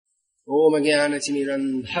Om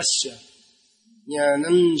Jnanatimirandhasya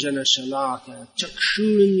Jnananjana Shalaka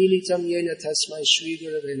Chakshurmilitam Yena Tasmai Shri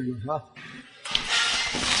Gurave Namaha.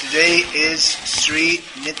 Today is Sri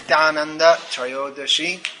Nityananda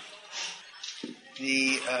Trayodashi,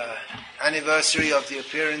 the anniversary of the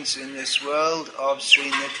appearance in this world of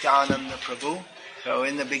Sri Nityananda Prabhu. So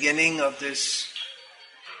in the beginning of this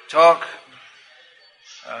talk,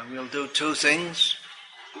 we'll do two things.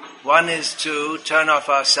 One is to turn off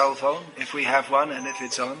our cell phone, if we have one and if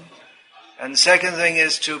it's on. And the second thing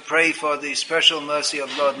is to pray for the special mercy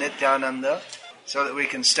of Lord Nityananda so that we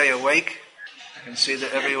can stay awake. You can see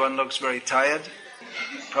that everyone looks very tired,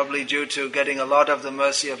 probably due to getting a lot of the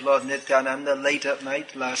mercy of Lord Nityananda late at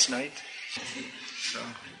night, last night.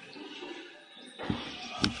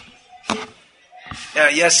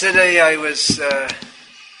 Yesterday I was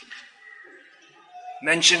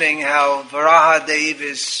mentioning how Varahadev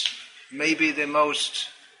is maybe the most,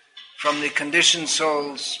 from the conditioned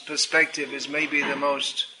soul's perspective, is maybe the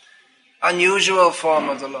most unusual form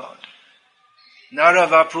of the Lord.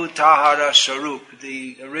 Naravapu Tahara Sharup,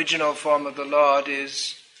 the original form of the Lord,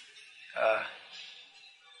 is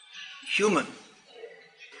human.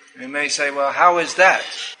 We may say, well, how is that?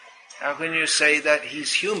 How can you say that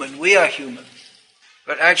he's human? We are human.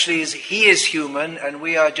 But actually he is human and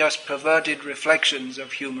we are just perverted reflections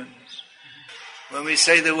of humans. When we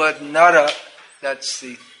say the word Nara, that's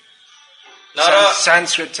the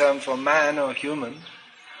Sanskrit term for man or human.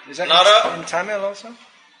 Is that in Tamil also?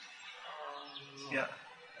 Yeah.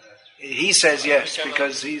 He says yes,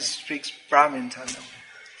 because he speaks Brahmin Tamil.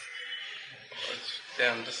 They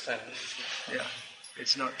understand. Yeah,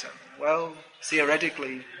 it's not Tamil. Well,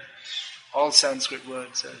 theoretically, all Sanskrit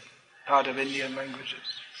words are part of Indian languages.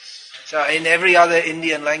 So in every other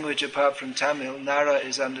Indian language apart from Tamil, Nara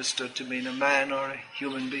is understood to mean a man or a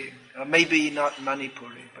human being. Or maybe not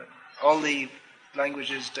Manipuri, but all the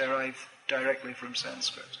languages derive directly from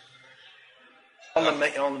Sanskrit. All the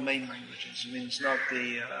main languages, means not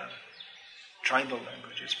the tribal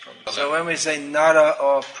languages probably. So when we say Nara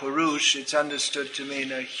or Purush, it's understood to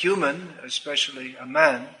mean a human, especially a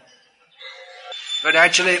man. But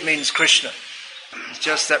actually it means Krishna. It's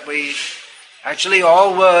just that actually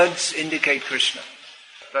all words indicate Krishna.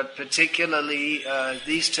 But particularly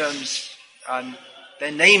these terms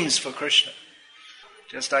they're names for Krishna.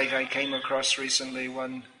 Just like I came across recently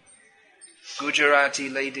one Gujarati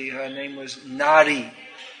lady, her name was Nari,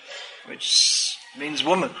 which means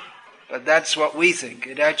woman. But that's what we think.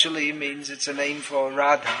 It actually means it's a name for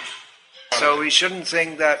Radha. So we shouldn't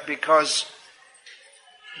think that because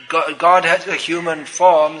God has a human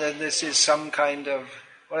form, then this is some kind of,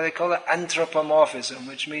 what do they call it? Anthropomorphism,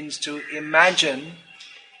 which means to imagine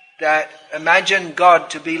God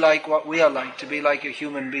to be like what we are like, to be like a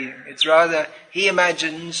human being. It's rather, he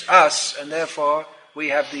imagines us, and therefore we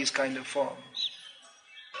have these kind of forms.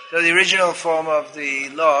 So the original form of the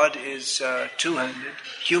Lord is two-handed,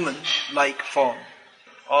 human-like form.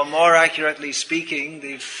 Or more accurately speaking,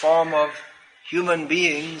 the form of human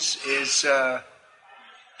beings is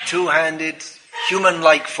two-handed,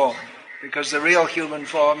 human-like form. Because the real human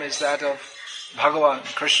form is that of Bhagavan,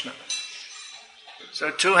 Krishna. So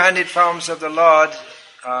two-handed forms of the Lord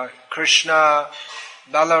are Krishna,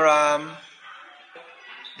 Balaram,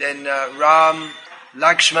 then Ram,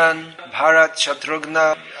 Lakshman, Bharat,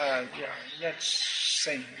 Shatrughna, that's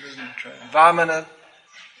same, isn't it? Vamana.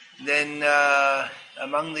 Then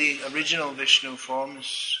among the original Vishnu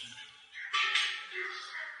forms,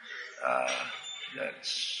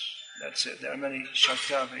 that's it. There are many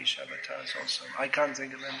Shaktavesh avatars also. I can't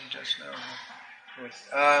think of any just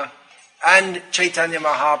now. And Chaitanya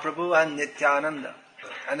Mahaprabhu and Nityananda.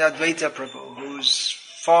 And Advaita Prabhu, who's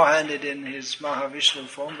four-handed in his Mahavishnu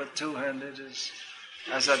form, but two-handed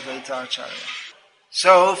as Advaita Acharya.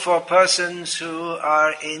 So for persons who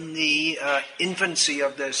are in the infancy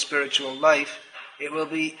of their spiritual life, it will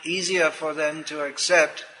be easier for them to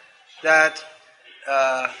accept that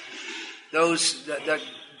that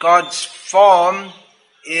God's form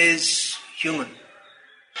is human,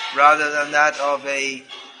 rather than that of a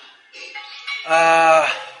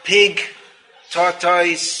pig,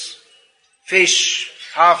 tortoise, fish,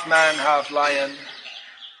 half man, half lion,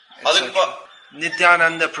 etc.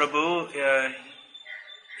 Nityananda Prabhu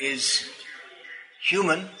is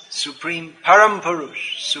human, supreme,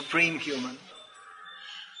 parampurush, supreme human.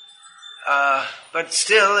 But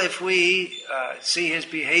still, if we see his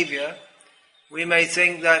behavior, we may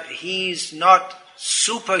think that he's not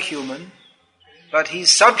superhuman, but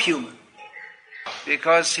he's subhuman,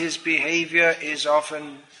 because his behavior is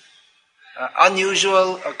often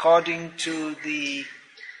unusual according to the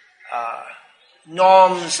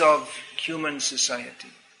norms of human society.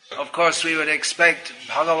 Of course, we would expect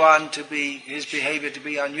Bhagavan his behavior to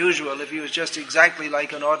be unusual. If he was just exactly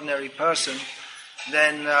like an ordinary person,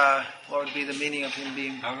 then what would be the meaning of him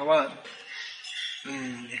being Bhagavan?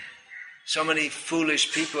 So many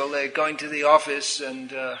foolish people, they're going to the office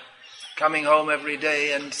and coming home every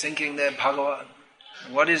day and thinking they're Bhagavan.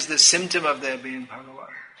 What is the symptom of their being Bhagavan?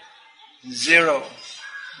 Zero,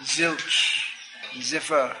 zilch,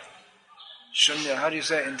 ziffer, shunya. How do you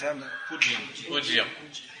say it in Tamil? Pujyam.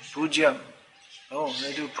 Pujyam. Oh,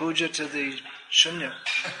 they do puja to the shunya.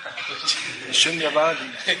 The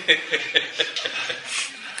shunyavadis.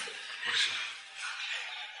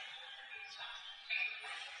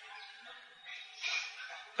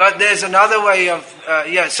 But there's another way of,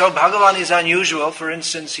 so Bhagavan is unusual. For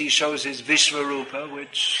instance, he shows his Vishvarupa,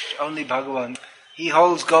 which only Bhagavan. He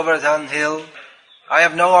holds Govardhan Hill. I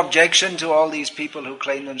have no objection to all these people who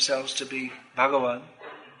claim themselves to be Bhagavan.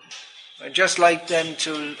 I'd just like them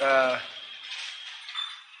to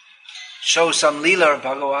show some Leela of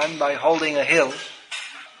Bhagavan by holding a hill.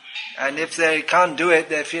 And if they can't do it,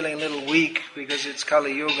 they're feeling a little weak because it's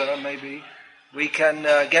Kali Yuga, maybe. We can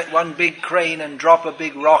get one big crane and drop a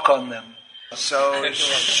big rock on them. So it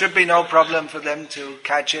should be no problem for them to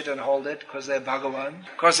catch it and hold it because they're Bhagavan.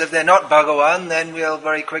 Of course, if they're not Bhagavan, then we'll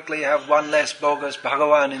very quickly have one less bogus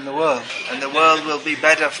Bhagavan in the world. And the world will be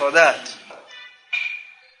better for that.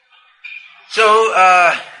 So,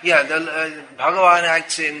 Bhagavan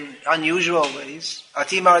acts in unusual ways.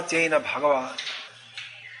 Atimartena Bhagavan.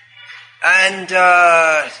 And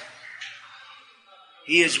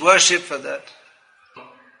he is worshipped for that.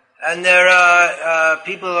 And there are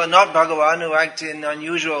people who are not Bhagavan who act in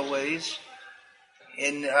unusual ways,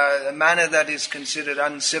 in a manner that is considered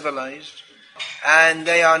uncivilized. And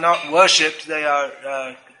they are not worshipped, they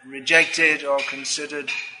are rejected or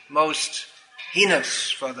considered most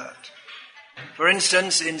heinous for that. For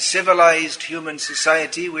instance, in civilized human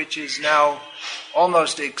society, which is now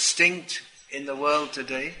almost extinct in the world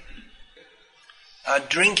today,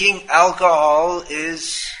 drinking alcohol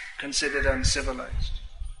is considered uncivilized.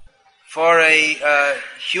 For a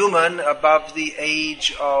human above the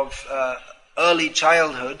age of early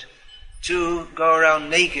childhood to go around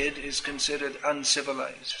naked is considered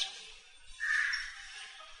uncivilized.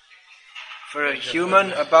 For a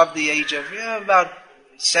human above the age of about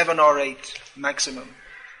 7 or 8 maximum,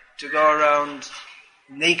 to go around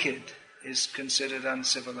naked is considered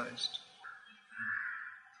uncivilized.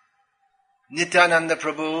 Nityananda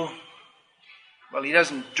Prabhu, well, he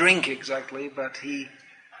doesn't drink exactly, but he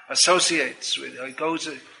associates with,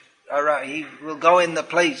 he will go in the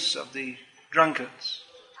place of the drunkards.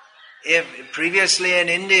 If previously in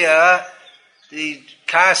India, the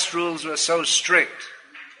caste rules were so strict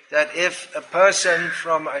that if a person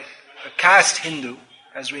from a caste Hindu,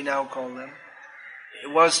 as we now call them,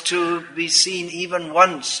 was to be seen even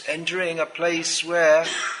once entering a place where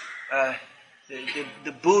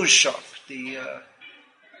the booze shop, the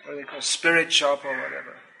what do they call, spirit shop or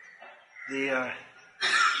whatever,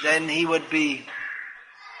 then he would be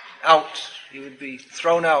out. He would be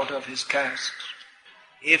thrown out of his caste.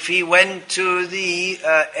 If he went to the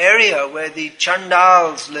area where the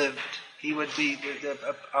Chandals lived, he would be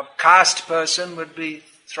a caste person would be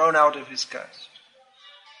thrown out of his caste.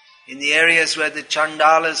 In the areas where the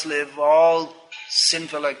Chandalas live, all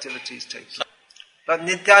sinful activities take place. But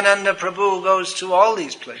Nityananda Prabhu goes to all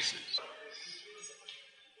these places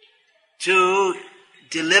to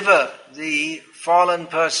deliver the fallen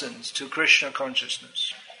persons to Krishna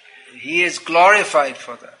consciousness. He is glorified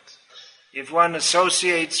for that. If one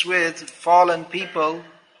associates with fallen people,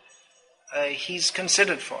 he's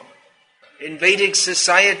considered fallen. In Vedic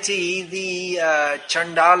society, the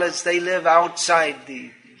Chandalas, they live outside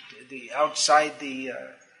the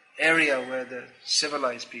area where the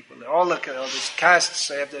civilized people live. All the castes,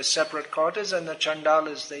 they have their separate quarters, and the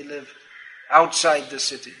Chandalas, they live outside the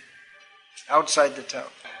city, outside the town.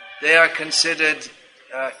 They are considered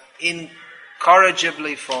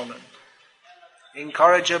incorrigibly fallen.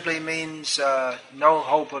 Incorrigibly means no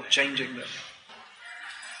hope of changing them.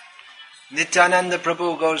 Nityananda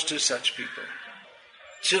Prabhu goes to such people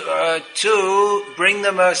to bring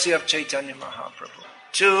the mercy of Chaitanya Mahaprabhu,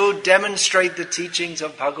 to demonstrate the teachings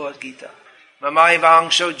of Bhagavad Gita.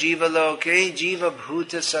 Mamaivangsho jiva loke jiva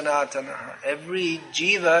bhuta sanatanaha. Every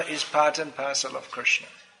jiva is part and parcel of Krishna.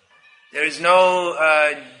 There is no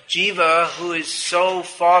jiva who is so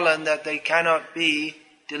fallen that they cannot be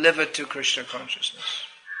delivered to Krishna consciousness.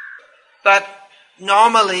 But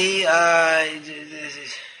normally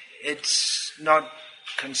it's not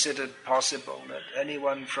considered possible that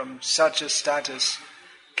anyone from such a status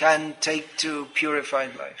can take to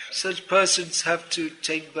purified life. Such persons have to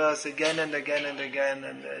take birth again and again and again,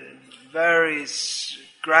 and very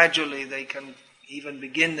gradually they can even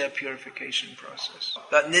begin their purification process.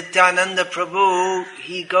 But Nityananda Prabhu,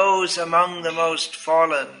 he goes among the most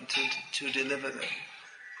fallen to deliver them.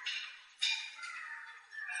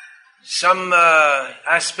 Some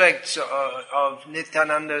aspects of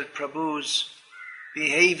Nityananda Prabhu's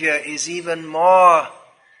behavior is even more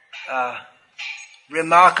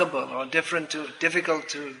remarkable or difficult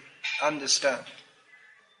to understand.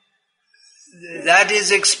 That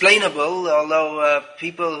is explainable, although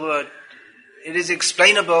it is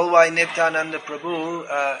explainable why Nityananda Prabhu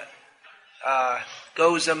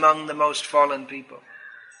goes among the most fallen people.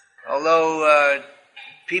 Although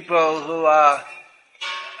people who are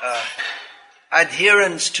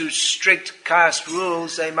adherents to strict caste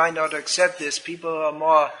rules, they might not accept this. People who are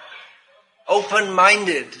more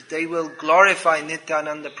open-minded, they will glorify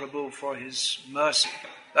Nityananda Prabhu for his mercy.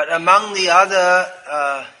 But among the other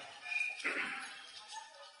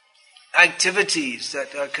activities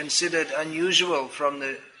that are considered unusual from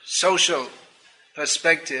the social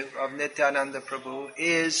perspective of Nityananda Prabhu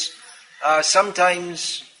is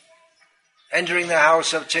sometimes entering the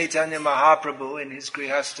house of Chaitanya Mahaprabhu in his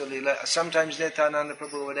Grihastha Lila. Sometimes Nityananda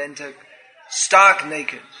Prabhu would enter stark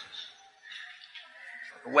naked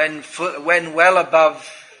when well above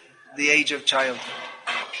the age of childhood.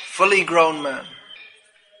 Fully grown man.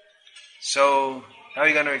 So, how are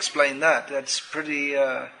you going to explain that? That's pretty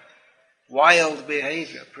wild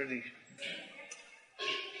behavior.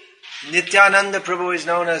 Nityananda Prabhu is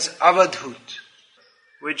known as Avadhut,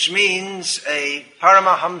 which means a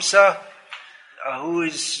Paramahamsa who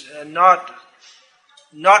is not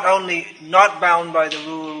only not bound by the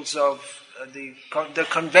rules of the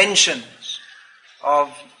conventions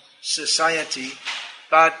of society,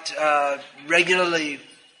 but regularly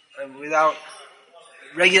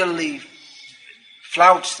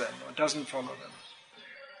flouts them or doesn't follow them.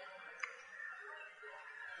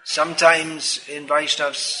 Sometimes in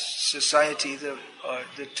Vaishnava society the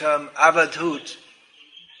term avadhut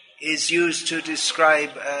is used to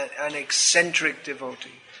describe an eccentric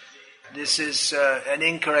devotee. This is an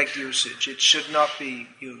incorrect usage. It should not be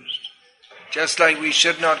used. Just like we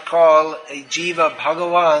should not call a jiva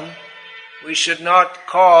Bhagavan, we should not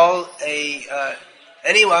call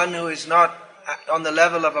anyone who is not on the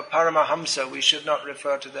level of a Paramahamsa, we should not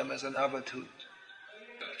refer to them as an avadhut.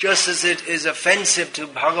 Just as it is offensive to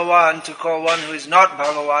Bhagavan to call one who is not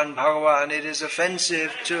Bhagavan, it is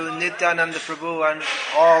offensive to Nityananda Prabhu and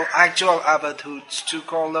all actual avadhuts to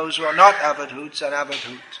call those who are not avadhuts an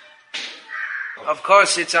avadhut. Of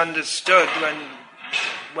course, it's understood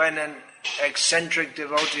when an eccentric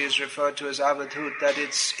devotee is referred to as avadhut that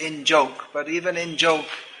it's in joke, but even in joke,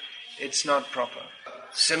 it's not proper.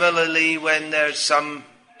 Similarly, when there's some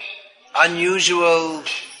unusual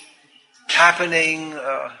happening,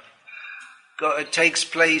 it takes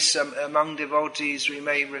place among devotees, we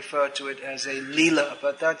may refer to it as a lila,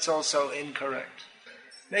 but that's also incorrect.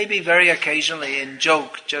 Maybe very occasionally in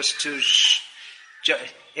joke, just to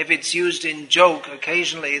if it's used in joke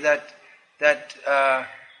occasionally, that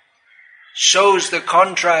shows the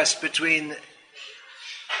contrast between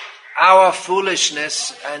our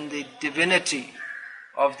foolishness and the divinity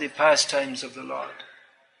of the pastimes of the Lord.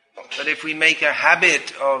 But if we make a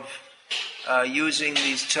habit of using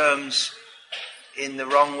these terms in the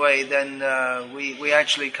wrong way, then we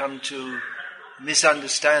actually come to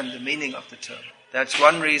misunderstand the meaning of the term. That's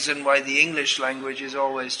one reason why the English language is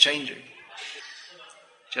always changing.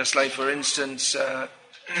 Just like, for instance,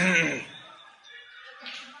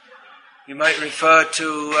 you might refer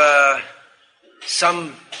to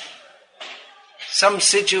some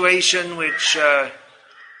situation which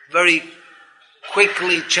very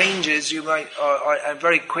quickly changes. You might, or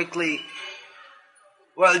very quickly.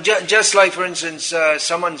 Well, just like, for instance,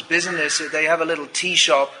 someone's business, they have a little tea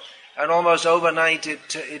shop, and almost overnight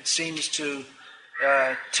it seems to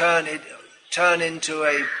turn into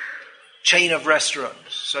a chain of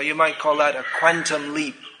restaurants. So you might call that a quantum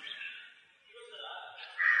leap.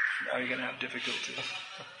 Now you're going to have difficulty.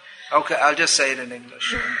 Okay, I'll just say it in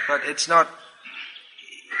English, but it's not.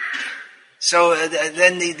 So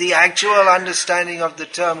then the actual understanding of the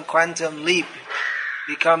term quantum leap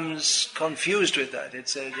becomes confused with that.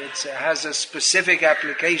 It has a specific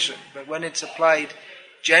application, but when it's applied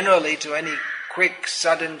generally to any quick,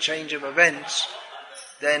 sudden change of events,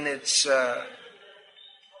 then it's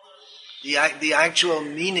the actual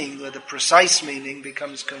meaning, or the precise meaning,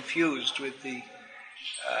 becomes confused with the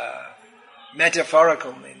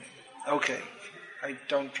metaphorical meaning. Okay, I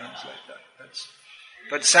don't translate that.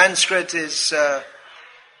 But Sanskrit is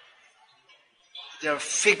They're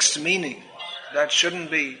fixed meaning. That shouldn't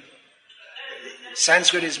be.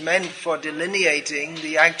 Sanskrit is meant for delineating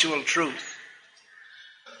the actual truth.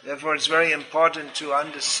 Therefore, it's very important to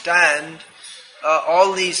understand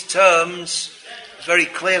all these terms very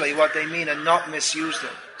clearly, what they mean, and not misuse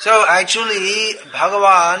them. So actually,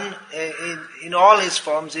 Bhagavan, in all his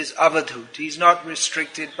forms, is avadhut. He's not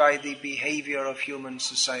restricted by the behavior of human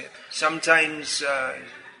society. Sometimes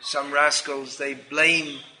some rascals, they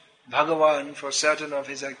blame Bhagavan for certain of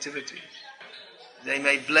his activities. They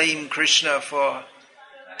may blame Krishna for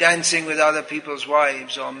dancing with other people's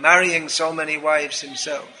wives or marrying so many wives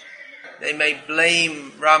himself. They may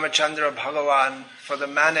blame Ramachandra Bhagavan for the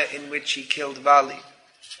manner in which he killed Vali.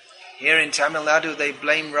 Here in Tamil Nadu, they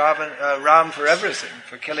blame Ram for everything,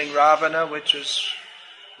 for killing Ravana, which is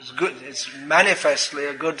good. It's manifestly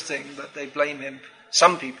a good thing, but they blame him.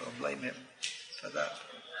 Some people blame him for that.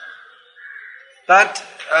 But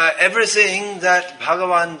everything that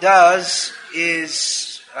Bhagavan does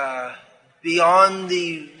is beyond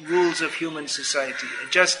the rules of human society.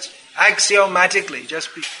 Just axiomatically,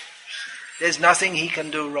 there's nothing he can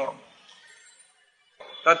do wrong.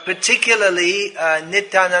 But particularly,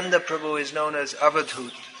 Nityananda Prabhu is known as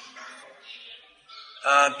Avadhut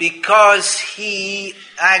because he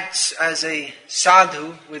acts as a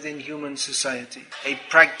sadhu within human society, a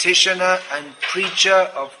practitioner and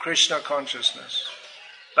preacher of Krishna consciousness.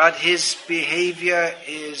 But his behavior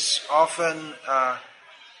is often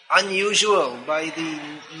unusual by the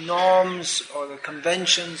norms or the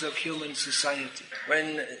conventions of human society.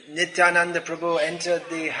 When Nityananda Prabhu entered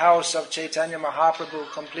the house of Chaitanya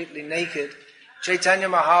Mahaprabhu completely naked, Chaitanya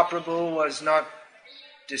Mahaprabhu was not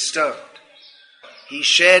disturbed. He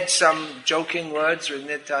shared some joking words with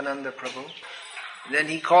Nityananda Prabhu. Then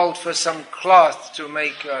he called for some cloth to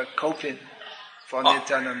make a kopin for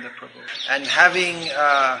Nityananda Prabhu. And having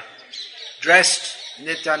dressed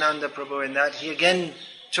Nityananda Prabhu in that, he again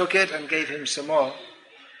took it and gave him some more.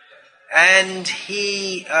 And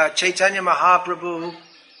Chaitanya Mahaprabhu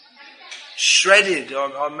shredded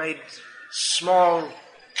or made small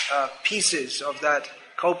pieces of that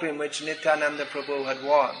kopin which Nityananda Prabhu had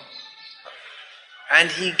worn. And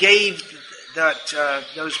he gave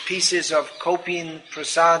those pieces of kopin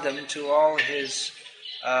prasadam to all his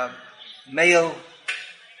male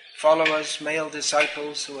followers, male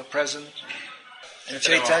disciples who were present. And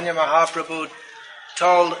Chaitanya Mahaprabhu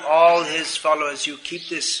told all his followers, you keep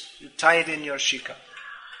this, you tie it in your shika.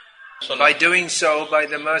 By doing so, by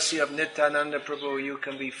the mercy of Nityananda Prabhu, you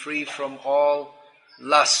can be free from all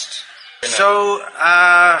lust. So,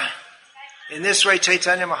 in this way,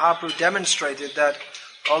 Chaitanya Mahaprabhu demonstrated that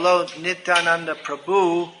although Nityananda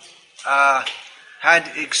Prabhu had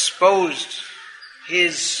exposed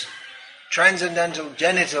his transcendental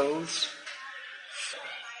genitals,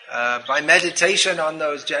 by meditation on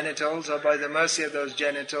those genitals or by the mercy of those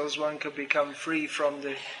genitals, one could become free from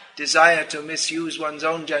the desire to misuse one's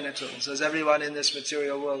own genitals, as everyone in this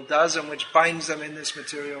material world does, and which binds them in this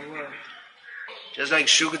material world. Just like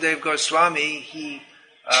Shukadev Goswami, he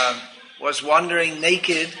was wandering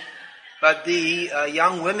naked, but the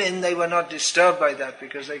young women, they were not disturbed by that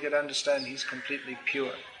because they could understand he's completely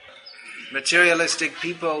pure. Materialistic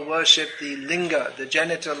people worship the linga, the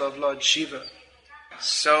genital of Lord Shiva,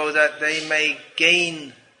 so that they may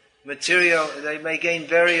gain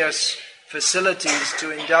various facilities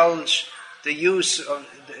to indulge the use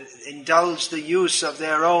of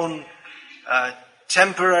their own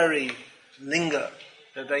temporary linga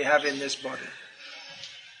that they have in this body.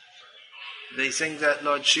 They think that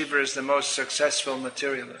Lord Shiva is the most successful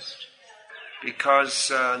materialist because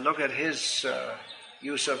look at his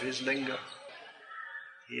use of his linga.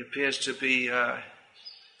 He appears to be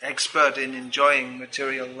expert in enjoying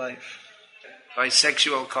material life by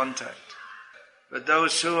sexual contact. But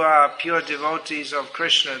those who are pure devotees of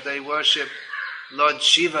Krishna, they worship Lord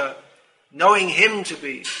Shiva, knowing him to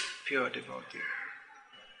be pure devotee.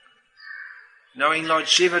 Knowing Lord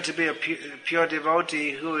Shiva to be a pure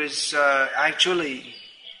devotee who is actually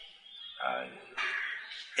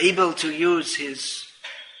able to use his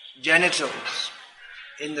genitals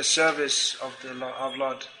in the service of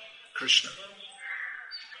Lord Krishna.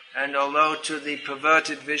 And although to the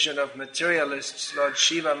perverted vision of materialists, Lord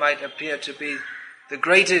Shiva might appear to be the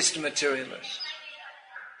greatest materialist,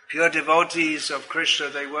 pure devotees of Krishna,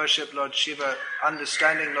 they worship Lord Shiva,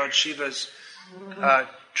 understanding Lord Shiva's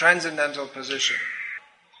transcendental position.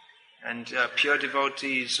 And pure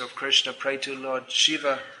devotees of Krishna pray to Lord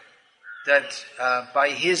Shiva that by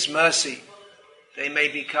his mercy they may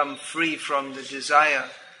become free from the desire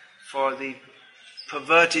for the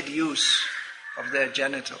perverted use of their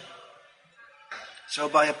genital. So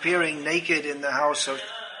by appearing naked in the house of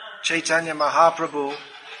Chaitanya Mahaprabhu,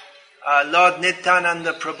 Lord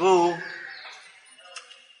Nityananda Prabhu,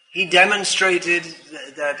 he demonstrated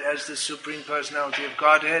that as the Supreme Personality of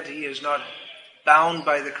Godhead, he is not bound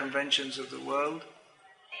by the conventions of the world.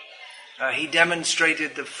 He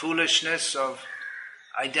demonstrated the foolishness of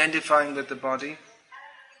identifying with the body.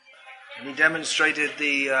 And he demonstrated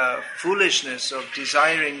the foolishness of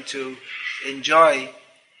desiring to enjoy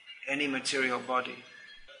any material body.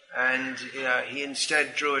 And he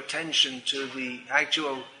instead drew attention to the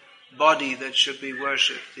actual body that should be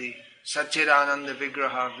worshipped, the Satchidananda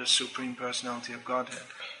Vigraha of the Supreme Personality of Godhead.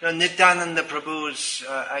 Nityananda Prabhu's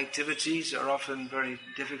activities are often very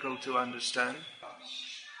difficult to understand.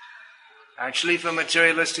 Actually, for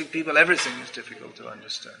materialistic people, everything is difficult to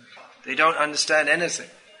understand. They don't understand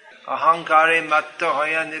anything. Ahankare matta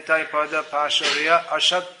hoya nitai pada pasharya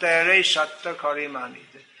ashattere shatta karimani.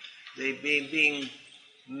 They being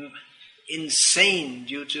insane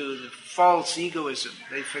due to the false egoism.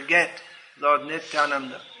 They forget Lord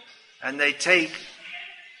Nityananda. And they take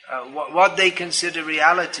what they consider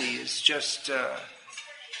reality is just an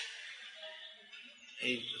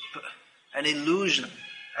illusion,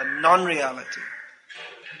 a non-reality.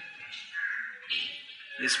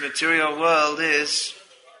 This material world is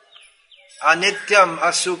anityam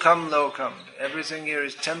asukham lokam. Everything here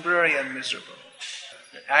is temporary and miserable.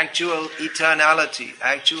 Actual eternality,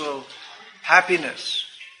 actual happiness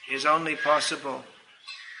is only possible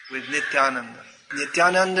with Nityananda.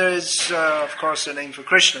 Nityananda is, of course, a name for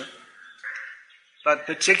Krishna, but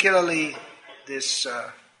particularly this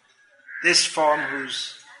form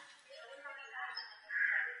whose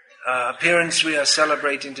appearance we are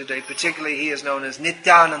celebrating today, particularly he is known as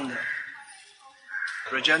Nityananda.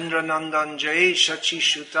 Rajendra Nandan Jai Shachi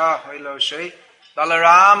Shuta Hailo Shai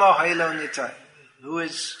Balarama Hailo Nitai, who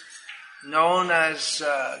is known as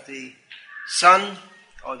the son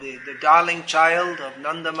or the darling child of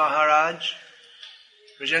Nanda Maharaj.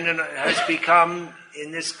 Rajendra has become,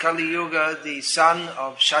 in this Kali Yuga, the son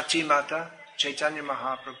of Shachi Mata, Chaitanya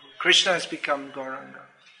Mahaprabhu. Krishna has become Gauranga.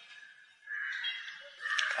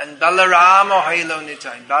 And Balarama Hailo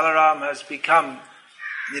Nitai. Balaram has become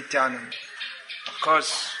Nityananda. Of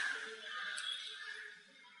course,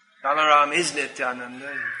 Balaram is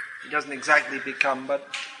Nityananda. He doesn't exactly become, but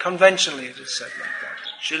conventionally it is said like that.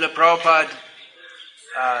 Srila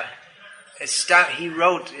Prabhupada, he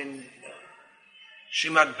wrote in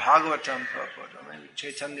Srimad Bhagavatam Prabhupada, maybe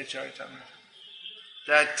Chaitanya Charitamrita,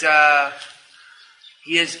 that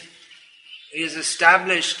he has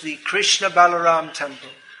established the Krishna Balaram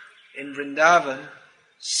temple in Vrindavan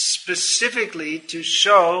specifically to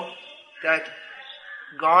show that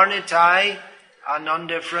Gaur-Nitai are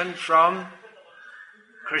non-different from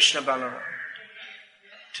Krishna Balaram,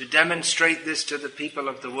 to demonstrate this to the people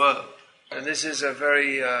of the world. And this is a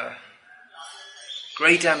very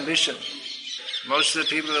great ambition. Most of the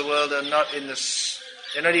people of the world are not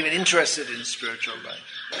they're not even interested in spiritual life.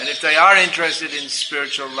 And if they are interested in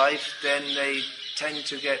spiritual life, then they tend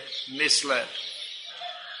to get misled.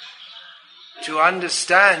 To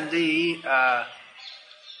understand the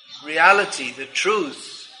reality, the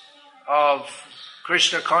truth of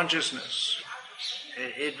Krishna consciousness,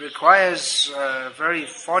 it requires a very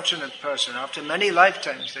fortunate person. After many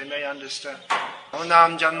lifetimes, they may understand.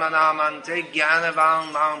 Onam janmanamante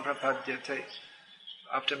jnanavang mam prapadyate.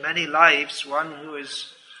 After many lives, one who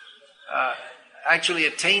is actually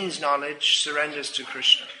attains knowledge surrenders to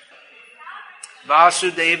Krishna.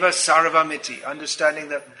 Vasudeva sarvamiti, understanding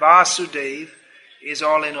that Vasudev is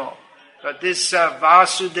all in all. But this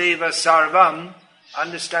Vasudeva sarvam,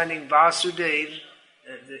 understanding Vasudev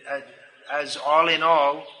as all in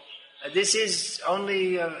all, this is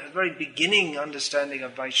only a very beginning understanding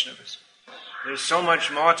of Vaishnavism. There's so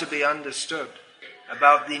much more to be understood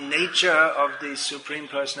about the nature of the Supreme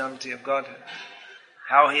Personality of Godhead.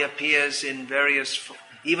 How he appears in various,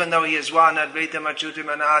 even though he is one, Advaitam Achyutam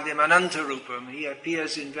Anadim Anantarupam, he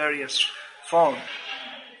appears in various forms.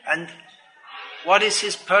 And what is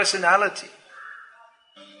his personality?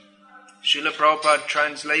 Srila Prabhupada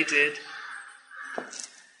translated.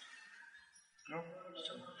 No?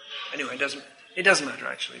 Anyway, it doesn't matter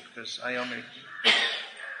actually, because I only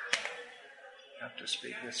have to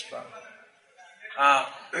speak this far.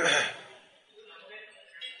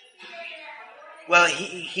 Well,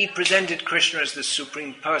 he presented Krishna as the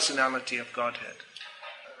Supreme Personality of Godhead.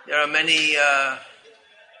 There are many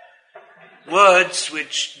words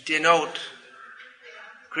which denote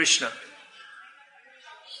Krishna.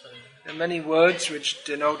 There are many words which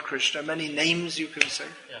denote Krishna, many names you can say.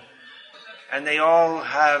 Yeah. And they all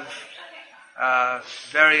have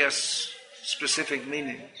various specific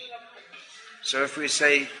meanings. So if we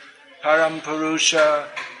say Parampurusha,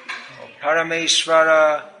 or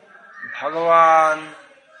Parameshvara, Bhagavan,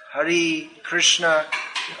 Hari, Krishna,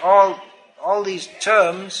 all these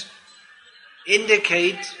terms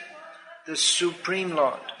indicate the Supreme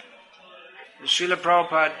Lord. Srila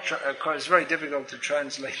Prabhupada, of course, it's very difficult to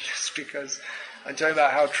translate this because I'm talking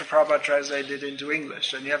about how Prabhupada translated into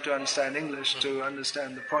English, and you have to understand English to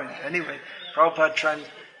understand the point. Anyway, Prabhupada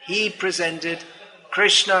he presented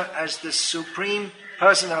Krishna as the Supreme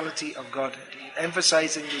Personality of Godhead,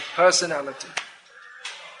 emphasizing the personality.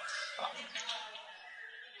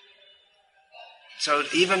 So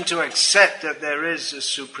even to accept that there is a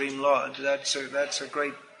Supreme Lord, that's a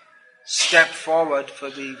great step forward for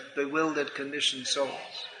the bewildered conditioned souls.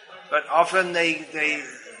 But often they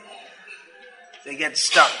get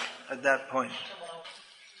stuck at that point.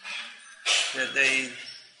 That they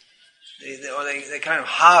kind of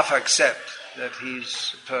half accept that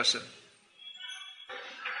he's a person.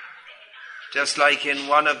 Just like in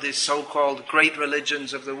one of the so-called great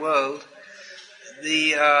religions of the world,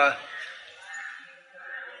 the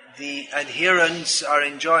adherents are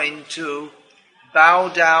enjoined to bow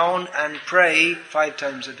down and pray 5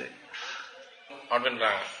 times a day.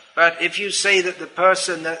 But if you say that the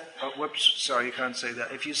person that... you can't say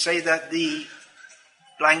that. If you say that the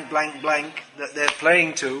blank, blank, blank that they're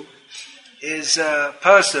playing to is a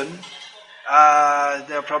person,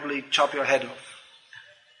 they'll probably chop your head off.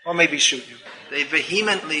 Or maybe shoot you. They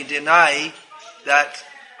vehemently deny that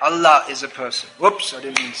Allah is a person. Whoops, I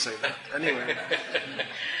didn't mean to say that. Anyway.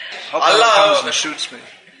 Hope Allah comes and shoots me.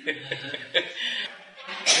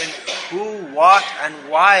 Then who, what, and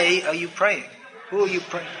why are you praying? Who are you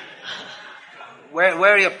praying? Where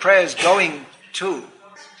are your prayers going to?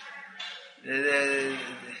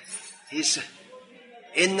 He's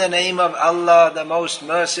in the name of Allah, the most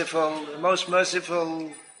merciful. The most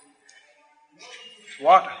merciful.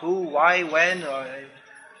 What? Who? Why? When? Or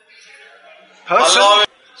person?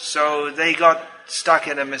 So they got stuck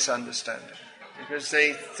in a misunderstanding because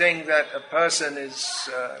they think that a person is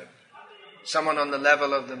someone on the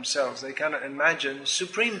level of themselves. They cannot imagine a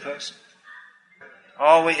supreme person.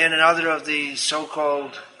 Or in another of the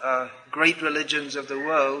so-called great religions of the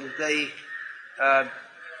world, they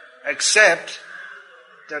accept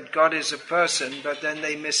that God is a person, but then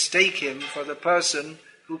they mistake him for the person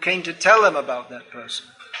who came to tell them about that person.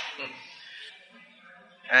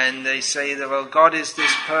 And they say that, well, God is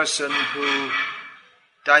this person who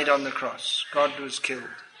died on the cross. God was killed.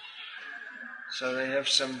 So they have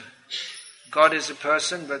God is a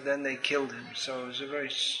person, but then they killed him. So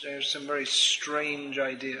there's some very strange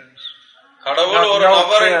ideas. Yeah,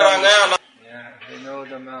 they know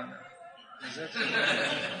the manner. Is it?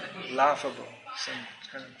 Laughable. Some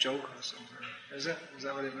kind of joke or something. Is it? Is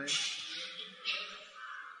that what it means?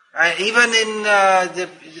 Even in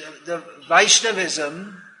the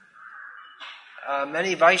Vaishnavism,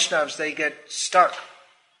 many Vaishnavas, they get stuck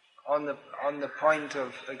on the point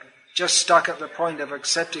of just stuck at the point of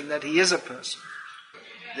accepting that he is a person.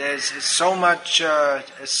 There's so much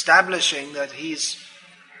establishing that he's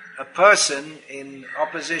a person in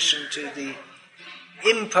opposition to the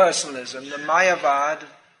impersonalism, the Mayavad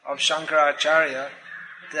of Shankaracharya,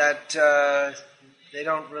 that they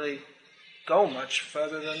don't really go much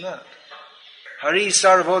further than that. Hari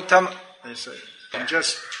Sarvotam, they say. I'm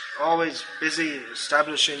just always busy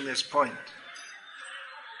establishing this point.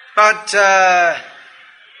 But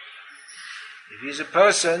if he's a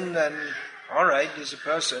person, then all right, he's a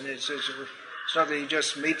person. It's not that you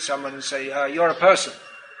just meet someone and say, you're a person.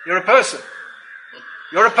 You're a person.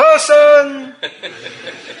 You're a person!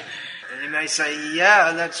 And he may say,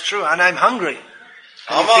 yeah, that's true, and I'm hungry.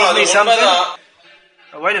 Can you feed me something?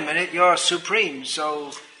 Oh, wait a minute, you're supreme,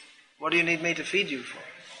 so what do you need me to feed you for?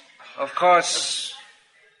 Of course,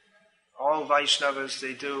 all Vaishnavas,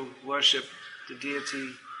 they do worship the deity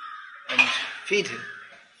and feed him.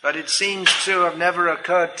 But it seems to have never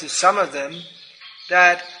occurred to some of them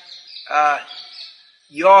that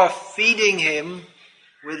your feeding him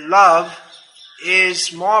with love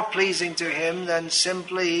is more pleasing to him than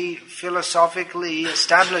simply philosophically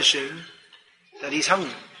establishing that he's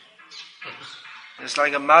hungry. It's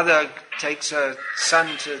like a mother takes her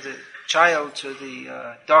child to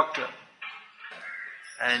the doctor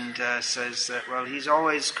and says that, well, he's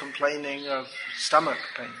always complaining of stomach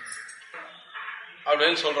pain. And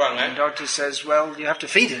the doctor says, well, you have to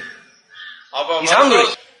feed him. He's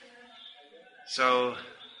hungry. So,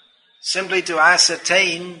 simply to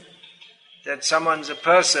ascertain that someone's a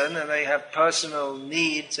person and they have personal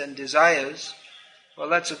needs and desires, Well,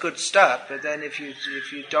 that's a good start, but then if you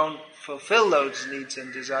don't fulfill those needs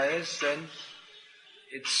and desires, then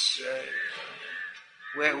it's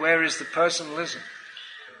where is the personalism?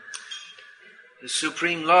 The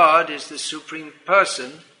Supreme Lord is the Supreme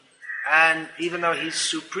Person, and even though He's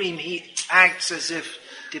supreme, He acts as if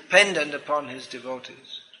dependent upon His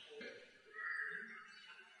devotees.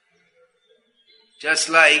 Just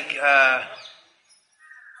like a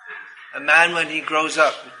man when he grows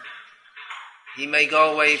up, he may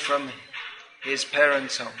go away from his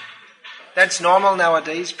parents' home. That's normal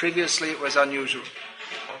nowadays. Previously it was unusual.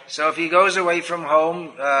 So if he goes away from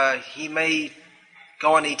home, he may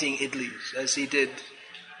go on eating idlis, as he did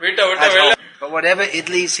at home. But whatever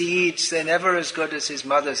idlis he eats, they're never as good as his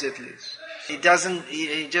mother's idlis. He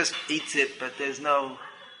just eats it, but there's no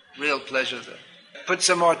real pleasure there. Put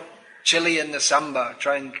some more chili in the sambar,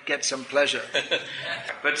 try and get some pleasure.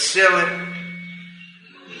 But still,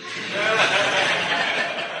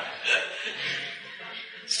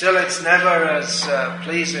 it's never as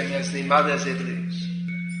pleasing as the mother's idlis,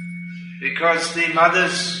 because the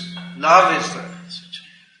mother's love is there.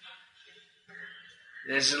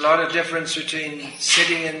 There's a lot of difference between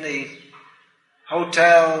sitting in the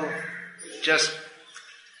hotel just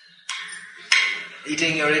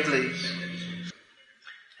eating your idlis,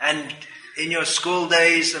 and in your school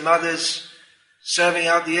days the mother's serving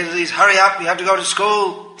out the idlis, hurry up, you have to go to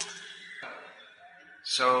school.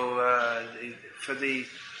 So for the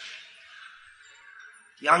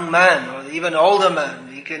young man or even older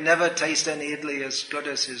man, he can never taste any idli as good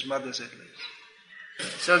as his mother's idlis.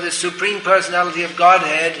 So the Supreme Personality of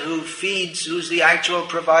Godhead, who's the actual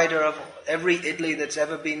provider of every idli that's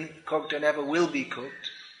ever been cooked and ever will be cooked.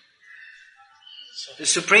 The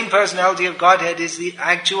Supreme Personality of Godhead is the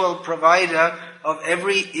actual provider of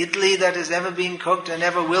every idli that has ever been cooked and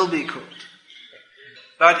ever will be cooked.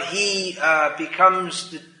 But he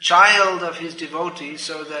becomes the child of his devotees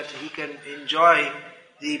so that he can enjoy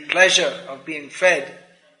the pleasure of being fed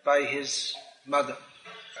by his mother.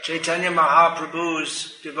 Chaitanya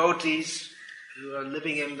Mahaprabhu's devotees who are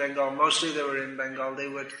living in Bengal, mostly they were in Bengal, they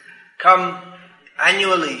would come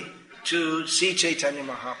annually to see Chaitanya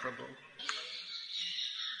Mahaprabhu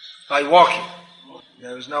by walking.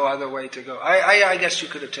 There was no other way to go. I guess you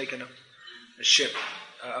could have taken a ship,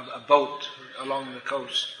 a boat along the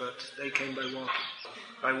coast, but they came by walking.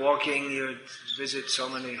 By walking, you would visit so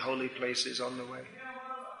many holy places on the way.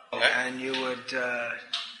 And you would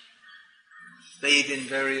bathe in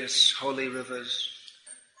various holy rivers.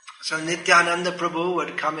 So Nityananda Prabhu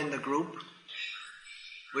would come in the group,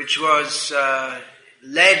 which was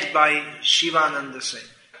led by Shivananda Sain.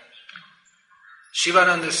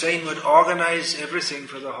 Shivananda Sain would organize everything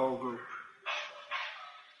for the whole group.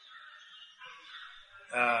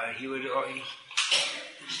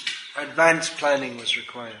 Advanced planning was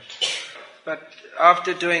required. But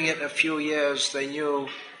after doing it a few years, they knew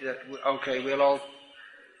that, okay, we'll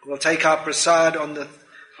take our prasad on the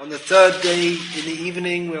third day in the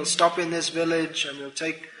evening, we'll stop in this village and we'll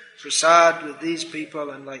take prasad with these people,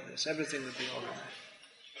 and like this, everything would be organized.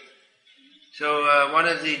 So one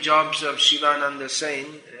of the jobs of Shivananda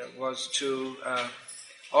Sain was to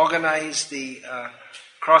organize the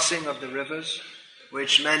crossing of the rivers,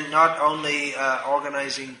 which meant not only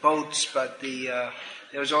organizing boats, but there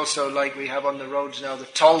was also, like we have on the roads now, the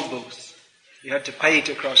toll booth. You had to pay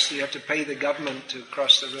to cross. You had to pay the government to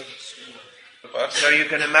cross the rivers. So you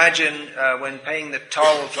can imagine when paying the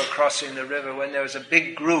toll for crossing the river, when there was a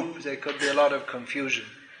big group, there could be a lot of confusion.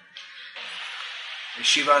 And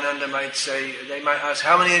Shivananda might say, they might ask,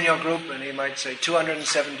 how many in your group? And he might say,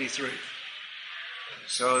 273.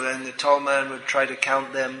 So then the toll man would try to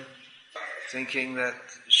count them, thinking that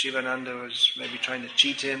Shivananda was maybe trying to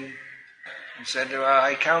cheat him. He said,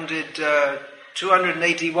 I counted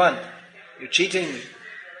 281. You're cheating me.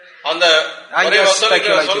 I'm just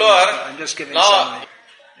speculating. I'm just giving some.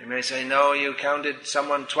 You may say, no, you counted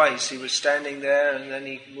someone twice. He was standing there and then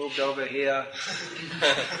he moved over here.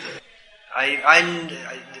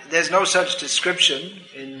 There's no such description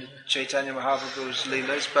in Chaitanya Mahaprabhu's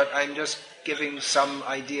Leelas, but I'm just giving some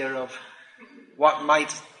idea of what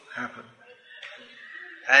might happen.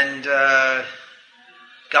 And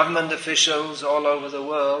government officials all over the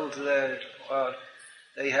world,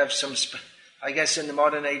 they have some, I guess in the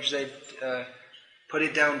modern age they'd put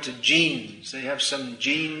it down to genes. They have some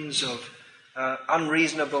genes of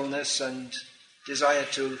unreasonableness and desire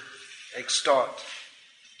to extort.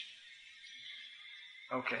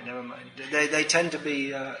 Okay, never mind. They tend to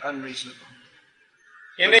be unreasonable.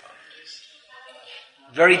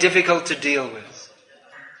 Very difficult to deal with.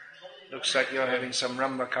 Looks like you're having some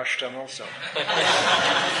Ramba Kashtam also.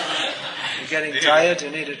 You're getting tired? You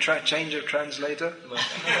need a change of translator? I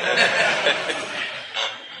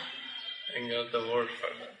got the word for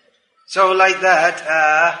that. So like that,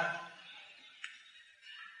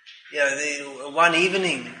 one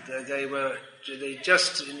evening, they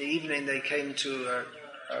just in the evening they came to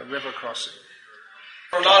a river crossing.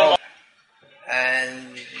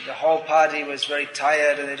 And the whole party was very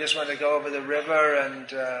tired and they just wanted to go over the river and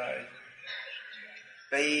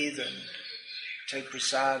bathe and take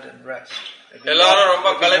prasad and rest. They've been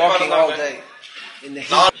walking all day in the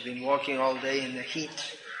heat. They've been walking all day in the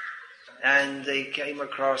heat. And they came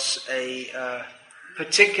across a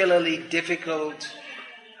particularly difficult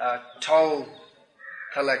toll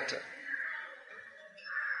collector.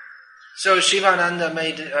 So Shivananda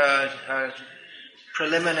made a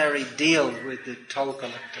preliminary deal with the toll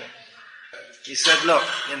collector. He said, look,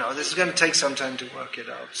 this is going to take some time to work it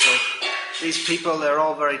out. So these people, they're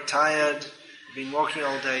all very tired, been walking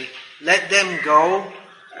all day. Let them go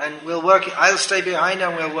and we'll work it. I'll stay behind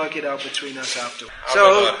and we'll work it out between us afterwards.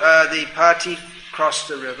 So the party crossed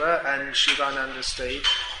the river and Shivananda stayed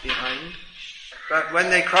behind. But when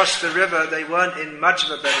they crossed the river, they weren't in much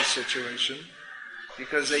of a better situation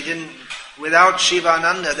because they didn't. Without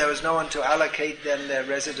Shivananda, there was no one to allocate them their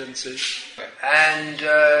residences, and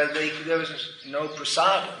there was no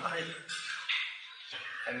prasadam either.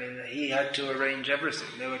 I mean, he had to arrange everything.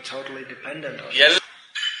 They were totally dependent on him.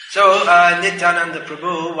 So Nityananda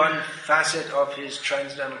Prabhu, one facet of his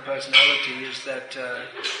transcendental personality is that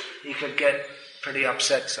he could get pretty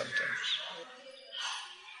upset sometimes.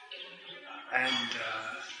 And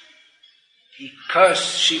he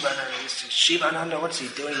cursed Shivananda. He said, Shivananda, what's he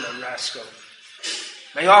doing, the rascal?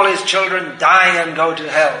 May all his children die and go to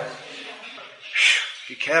hell.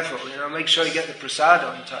 Be careful, make sure you get the prasad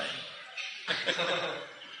on time.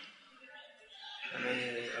 I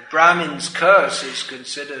mean, a Brahmin's curse is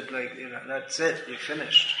considered like, that's it, you're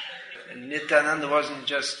finished. And Nityananda wasn't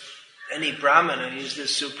just any Brahmana, he's the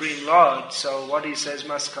Supreme Lord, so what he says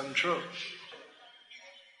must come true.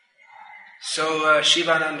 So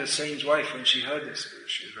Shivananda Saint's wife, when she heard this,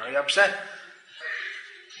 she was very upset.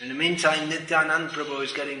 In the meantime, Nityananda Prabhu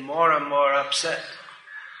is getting more and more upset.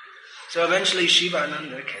 So eventually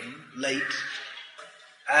Shivananda came late,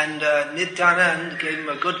 and Nityananda gave him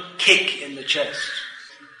a good kick in the chest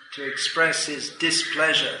to express his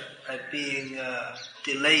displeasure at being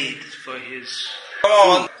delayed for his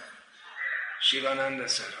food. Shivananda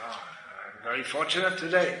said, I'm very fortunate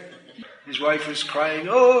today. His wife was crying,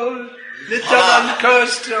 Nityananda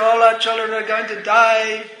cursed, all our children are going to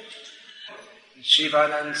die.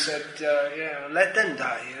 Shivananda said, let them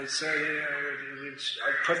die.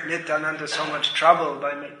 I put Nityananda so much trouble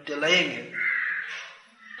by delaying him.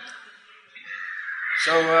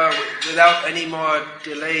 So without any more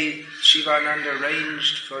delay, Shivananda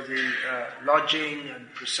arranged for the lodging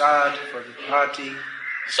and prasad for the party.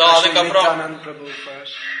 So Nityananda Prabhu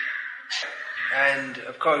first. And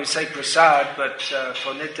of course we say prasad, but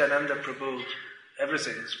for Nityananda Prabhu,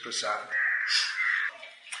 everything is prasad.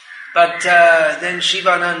 But then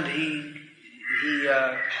Shivananda, he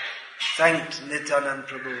thanked Nityananda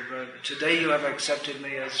Prabhu. Today you have accepted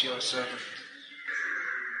me as your servant.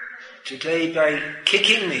 Today by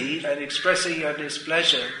kicking me and expressing your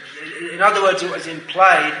displeasure, in other words, it was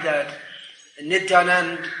implied that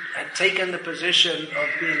Nityananda had taken the position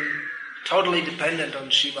of being totally dependent on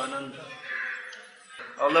Shivananda.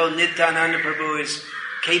 Although Nityananda Prabhu is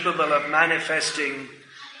capable of manifesting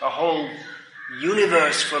a whole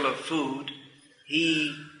universe full of food,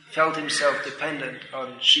 he felt himself dependent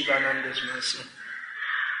on Shivananda's mercy.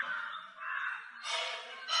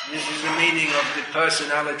 This is the meaning of the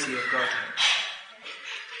personality of Godhead.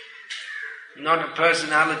 Not a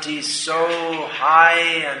personality so high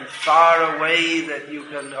and far away that you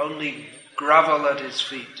can only grovel at his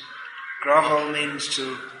feet. Grovel means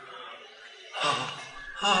to...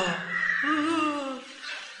 I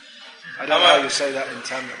don't know how you say that in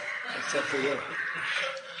Tamil, except for you.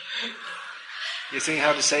 You think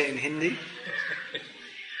how to say it in Hindi?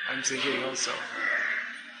 I'm thinking also.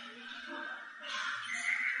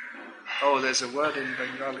 Oh, there's a word in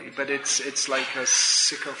Bengali, but it's like a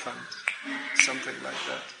sycophant, something like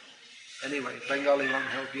that. Anyway, Bengali won't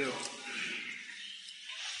help you.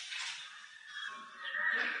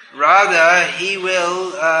 Rather, he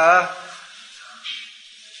will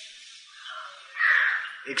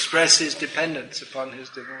express his dependence upon his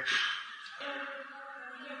devotee.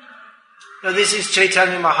 Now this is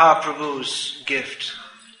Chaitanya Mahaprabhu's gift.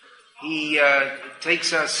 He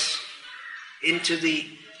takes us into the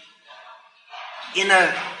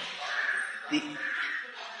inner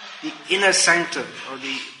sanctum, or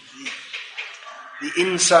the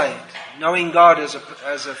inside, knowing God as a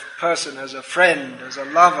person, as a friend, as a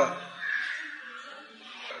lover.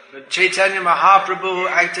 But Chaitanya Mahaprabhu,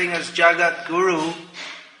 acting as Jagat Guru,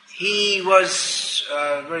 he was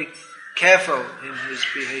very careful in his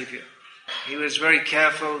behavior. He was very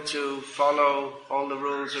careful to follow all the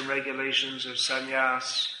rules and regulations of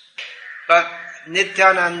sannyas. But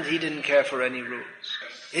Nityananda, he didn't care for any rules.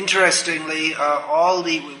 Interestingly,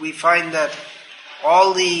 we find that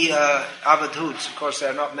all the avadhuts, of course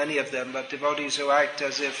there are not many of them, but devotees who act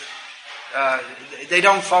as if they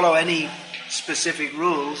don't follow any specific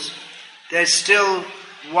rules, there's still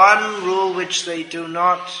one rule which they do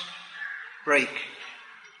not break.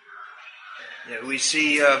 Yeah, we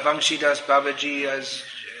see Vangshidas Babaji as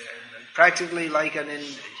practically like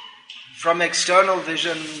from external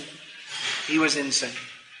vision, he was insane.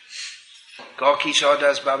 Gaurkishore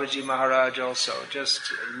Das Babaji Maharaj also, just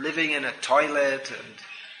living in a toilet and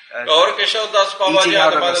eating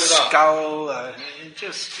out of a skull,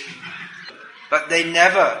 but they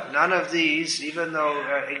never, none of these, even though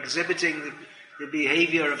exhibiting the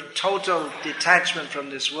behavior of total detachment from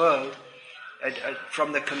this world,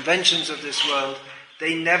 from the conventions of this world,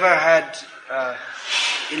 they never had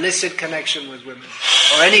illicit connection with women,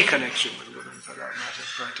 or any connection with women for that matter,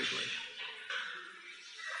 practically.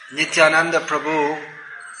 Nityananda Prabhu,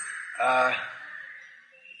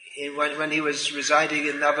 when he was residing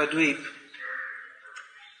in Navadvip,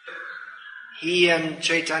 he and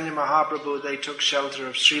Chaitanya Mahaprabhu, they took shelter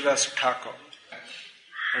of Srivas Kako.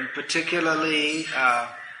 And particularly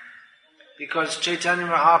because Chaitanya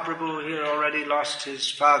Mahaprabhu here already lost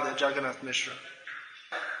his father, Jagannath Mishra.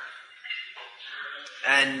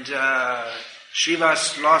 And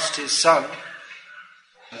Srivas lost his son.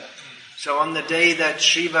 So on the day that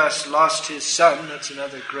Srivas lost his son, that's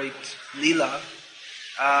another great lila,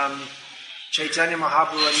 Chaitanya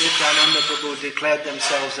Mahaprabhu and Nityananda Prabhu declared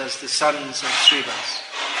themselves as the sons of Srivas.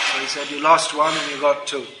 So he said, you lost one and you got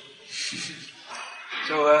two.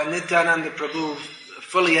 So Nityananda Prabhu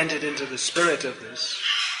fully entered into the spirit of this.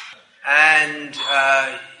 And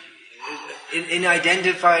in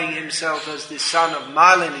identifying himself as the son of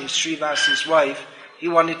Malini, Srivas' wife, he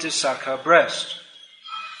wanted to suck her breast.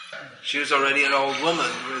 She was already an old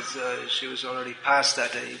woman, she was already past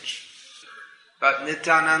that age. But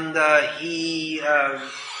Nityananda, he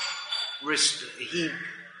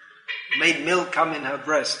made milk come in her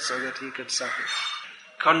breast so that he could suck it.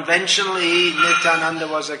 Conventionally, Nityananda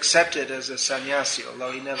was accepted as a sannyasi,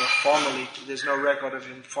 although there's no record of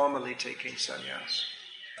him formally taking sannyas.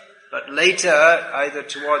 But later, either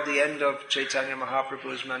toward the end of Chaitanya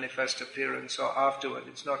Mahaprabhu's manifest appearance or afterward,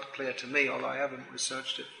 it's not clear to me, although I haven't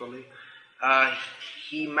researched it fully,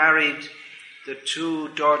 he married the two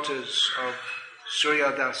daughters of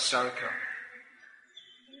Suryadas Sarkar.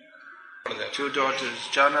 Two daughters,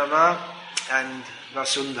 Janava and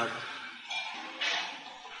Vasundhara.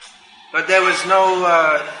 But there was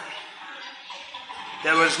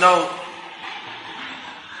no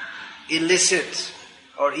illicit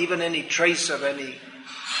or even any trace of any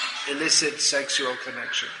illicit sexual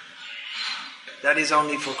connection. That is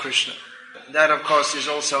only for Krishna. That, of course, is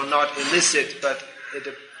also not illicit, but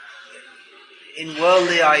in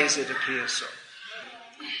worldly eyes it appears so.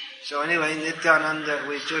 So anyway, Nityananda,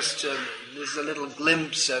 this is a little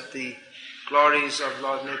glimpse at the glories of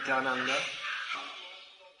Lord Nityananda.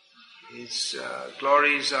 His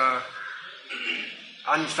glories are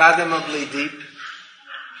unfathomably deep.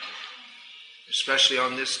 Especially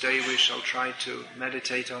on this day, we shall try to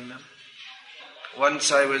meditate on them. Once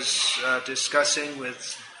I was discussing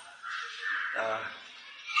with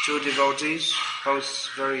two devotees, both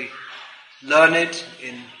very learned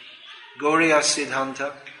in Gauriya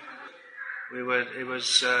Siddhanta. It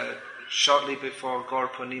was shortly before Gaur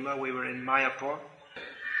Purnima. We were in Mayapur,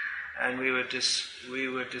 and we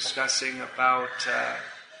were discussing about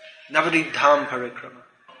Navadvip Dham Parikrama,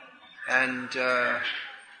 and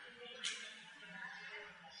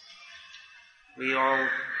we all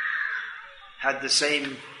had the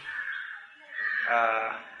same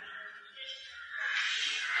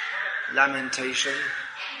lamentation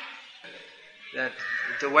that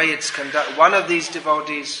the way it's conducted. One of these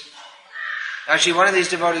devotees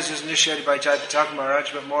was initiated by Jayapataka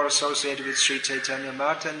Maharaj, but more associated with Sri Chaitanya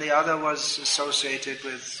Math, and the other was associated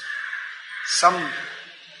with some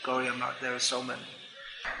Gauriya Math. There are so many.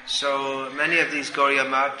 So many of these Gauriya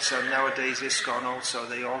Maths, and nowadays ISKCON also,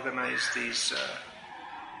 they organize these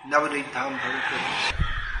Navadvip Dham Parikramas.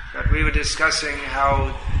 But we were discussing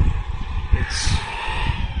how it's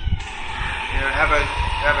have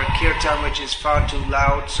a kirtan which is far too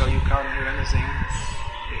loud, so you can't hear anything.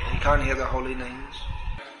 You can't hear the holy names.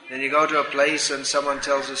 Then you go to a place and someone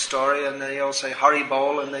tells a story and they all say Hari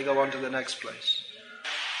Bol and they go on to the next place.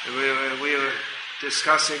 We were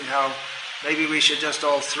discussing how maybe we should just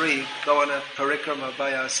all three go on a parikrama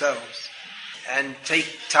by ourselves and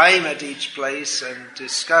take time at each place and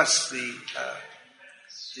discuss the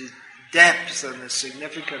depth and the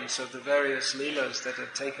significance of the various leelas that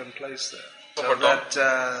have taken place there. So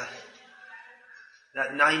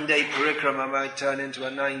that 9-day parikrama might turn into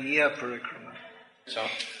a 9-year parikrama. So,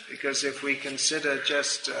 because if we consider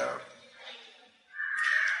just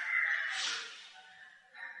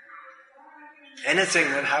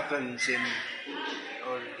anything that happens in,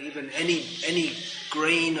 or even any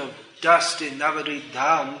grain of dust in Navadvip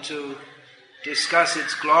Dham to discuss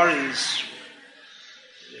its glories,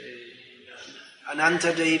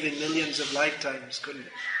 Anantadev in millions of lifetimes couldn't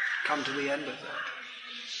come to the end of that.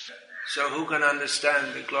 So who can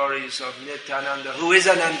understand the glories of Nityananda? Who is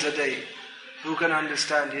Anantadev? Who can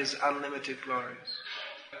understand his unlimited glories?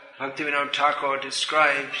 Bhaktivinoda Thakur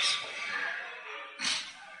describes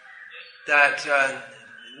that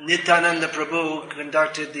Nityananda Prabhu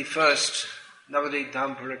conducted the first Navadvip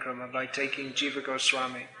Dham Parikrama by taking Jiva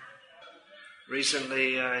Goswami.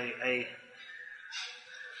 Recently, a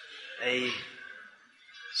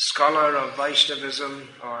scholar of Vaishnavism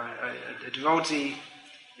or a devotee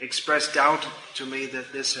expressed doubt to me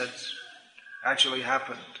that this had actually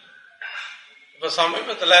happened. Well,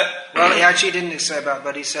 he actually didn't say about,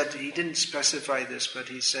 but he said he didn't specify this, but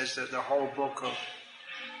he says that the whole book of...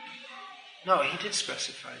 No, he did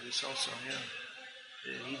specify this also, yeah.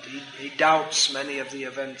 He doubts many of the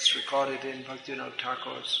events recorded in Bhaktivinoda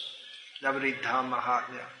Thakur's Navadvip Dham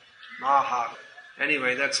Mahatmya.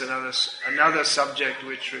 Anyway, that's another subject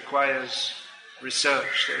which requires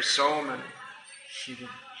research. There's so many.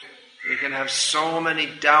 We can have so many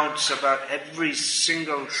doubts about every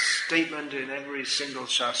single statement in every single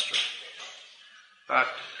shastra. But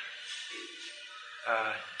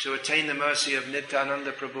to attain the mercy of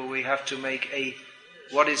Nityananda Prabhu, we have to make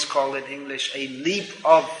what is called in English, a leap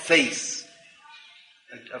of faith.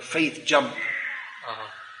 A faith jump. Uh-huh.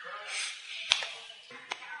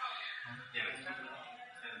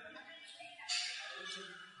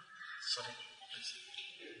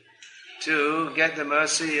 To get the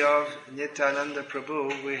mercy of Nityananda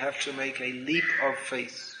Prabhu, we have to make a leap of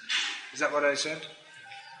faith. Is that what I said?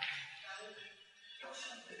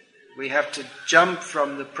 We have to jump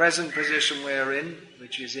from the present position we're in,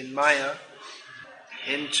 which is in Maya,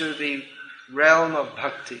 into the realm of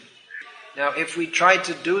bhakti. Now, if we try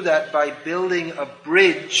to do that by building a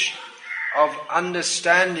bridge of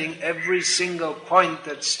understanding every single point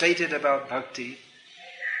that's stated about bhakti,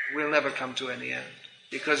 we'll never come to any end.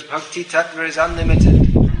 Because bhakti tattva is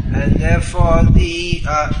unlimited, and therefore the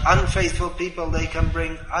unfaithful people, they can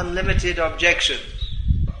bring unlimited objections.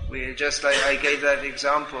 I gave that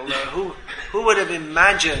example. Who would have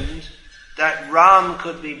imagined that Ram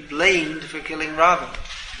could be blamed for killing Ravana?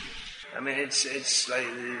 I mean, it's like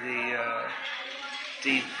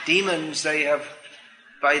the demons. They have,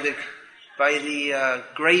 by the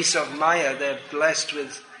grace of Maya, they're blessed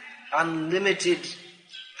with unlimited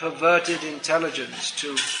perverted intelligence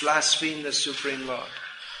to blaspheme the Supreme Lord.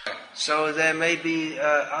 So there may be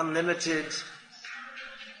unlimited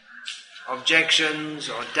objections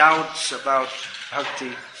or doubts about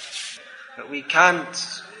bhakti, but we can't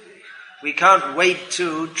wait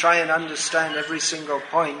to try and understand every single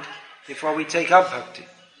point before we take up bhakti.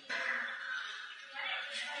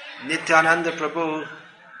 Nityananda Prabhu,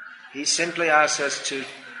 he simply asks us to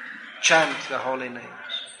chant the holy names.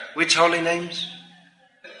 Which holy names?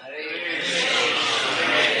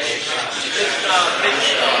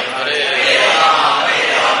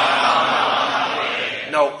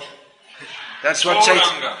 No. That's what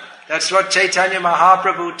Chaitanya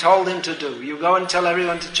Mahaprabhu told him to do. You go and tell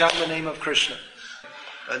everyone to chant the name of Krishna.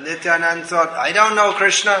 But Nityananda thought, I don't know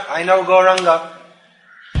Krishna, I know Gauranga.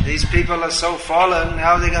 These people are so fallen,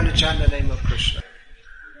 how are they going to chant the name of Krishna?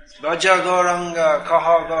 Bhaja Gauranga,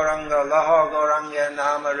 Kaha Gauranga, Laha Gauranga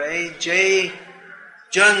Namare, Jai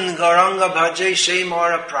Jun Gauranga Bhaje She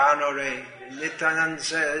Mora Pranore. Nityananda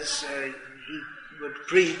says, he would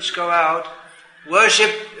preach, go out,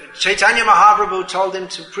 worship. Chaitanya Mahaprabhu told him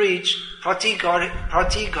to preach, Prati Ghare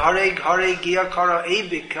Ghare Gya Karo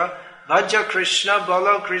Ebika, Bhaja Krishna,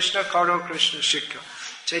 Bolo Krishna, Karo Krishna Shikha.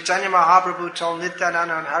 Chaitanya Mahaprabhu told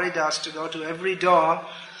Nityananda and Haridas to go to every door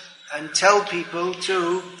and tell people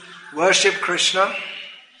to worship Krishna,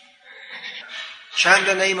 chant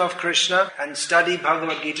the name of Krishna, and study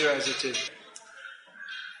Bhagavad Gita as it is.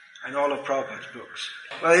 And all of Prabhupada's books.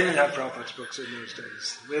 Well, they didn't have Prabhupada's books in those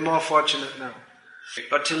days. We're more fortunate now.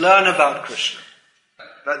 But to learn about Krishna.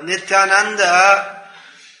 But Nityananda,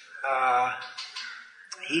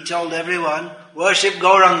 he told everyone, worship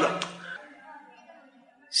Gauranga.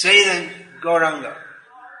 Say the Gauranga.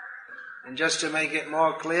 And just to make it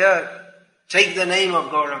more clear, take the name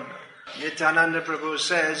of Gauranga. Nityananda Prabhu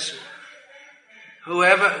says,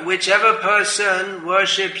 whichever person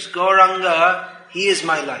worships Gauranga, he is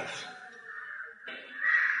my life.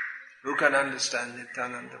 Who can understand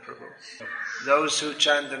Nityananda Prabhu? Those who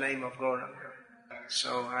chant the name of Gauranga.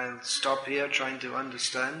 So I'll stop here trying to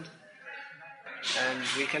understand, and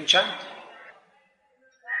we can chant.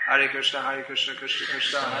 Hare Krishna, Krishna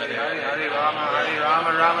Krishna, Hare Hare, Hare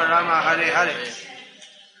Rama, Rama Rama, Hare Hare.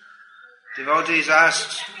 Devotees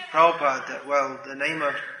asked Prabhupada that, well, the name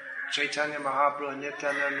of Chaitanya Mahaprabhu and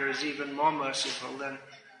Nityananda is even more merciful, then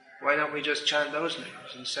why don't we just chant those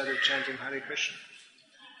names instead of chanting Hare Krishna?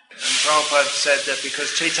 And Prabhupada said that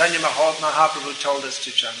because Chaitanya Mahaprabhu told us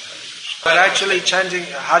to chant Hare Krishna. But actually chanting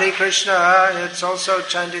Hare Krishna, it's also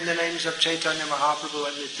chanting the names of Chaitanya Mahaprabhu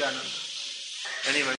and Nityananda. Anyway.